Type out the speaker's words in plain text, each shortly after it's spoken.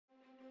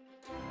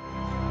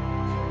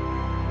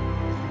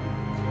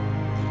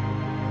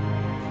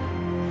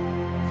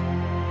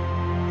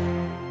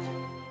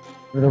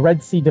The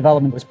Red Sea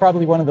development was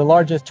probably one of the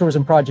largest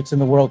tourism projects in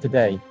the world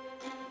today.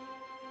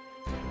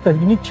 The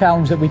unique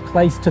challenge that we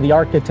placed to the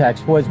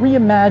architects was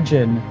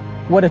reimagine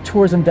what a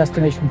tourism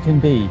destination can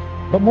be,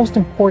 but most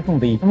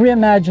importantly,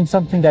 reimagine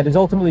something that is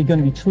ultimately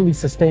going to be truly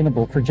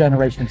sustainable for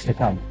generations to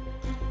come.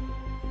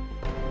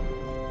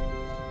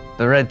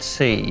 The Red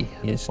Sea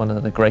is one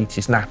of the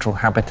greatest natural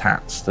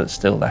habitats that's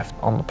still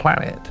left on the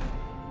planet.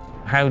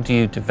 How do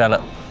you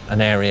develop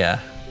an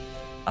area,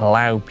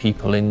 allow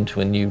people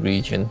into a new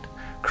region,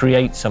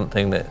 create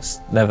something that's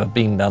never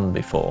been done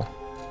before?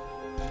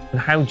 And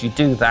how do you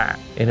do that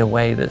in a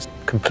way that's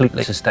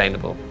completely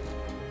sustainable?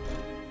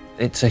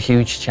 It's a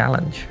huge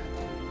challenge.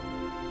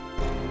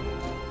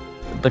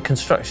 The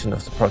construction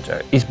of the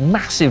project is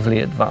massively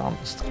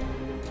advanced.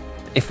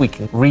 If we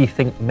can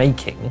rethink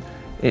making,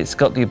 it's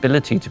got the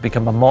ability to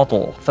become a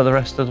model for the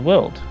rest of the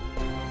world.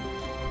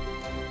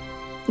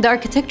 The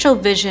architectural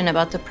vision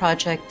about the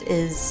project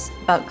is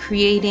about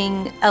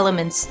creating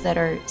elements that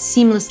are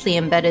seamlessly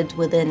embedded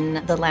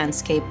within the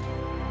landscape.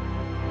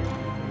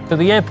 So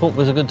the airport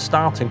was a good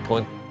starting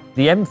point.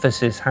 The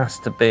emphasis has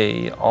to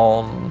be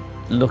on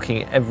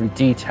looking at every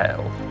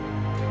detail.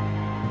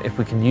 If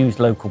we can use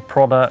local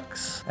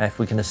products, if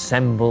we can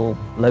assemble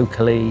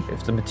locally,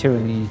 if the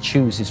material you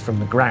choose is from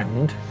the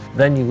ground,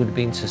 then you would have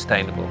been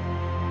sustainable.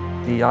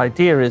 The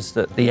idea is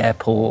that the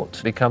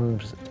airport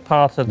becomes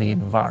part of the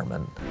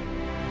environment.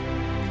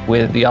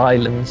 With the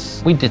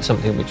islands, we did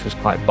something which was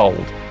quite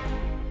bold.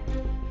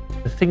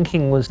 The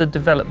thinking was the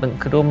development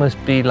could almost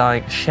be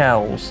like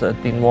shells that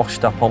had been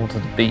washed up onto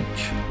the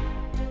beach.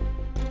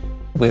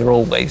 We're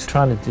always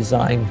trying to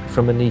design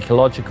from an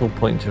ecological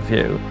point of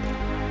view.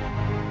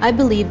 I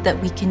believe that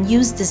we can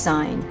use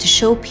design to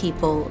show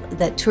people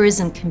that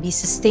tourism can be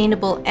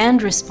sustainable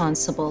and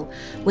responsible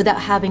without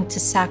having to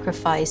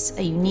sacrifice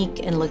a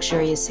unique and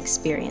luxurious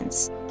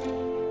experience.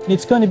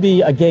 It's going to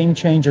be a game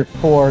changer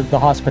for the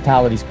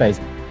hospitality space.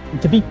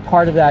 And to be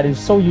part of that is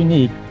so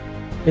unique.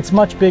 It's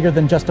much bigger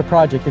than just a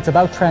project. It's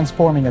about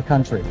transforming a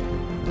country.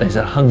 There's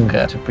a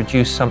hunger to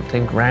produce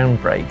something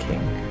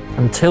groundbreaking.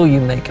 Until you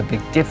make a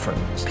big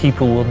difference,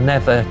 people will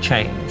never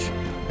change.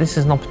 This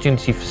is an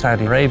opportunity for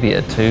Saudi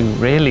Arabia to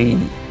really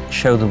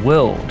show the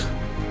world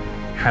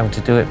how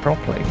to do it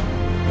properly.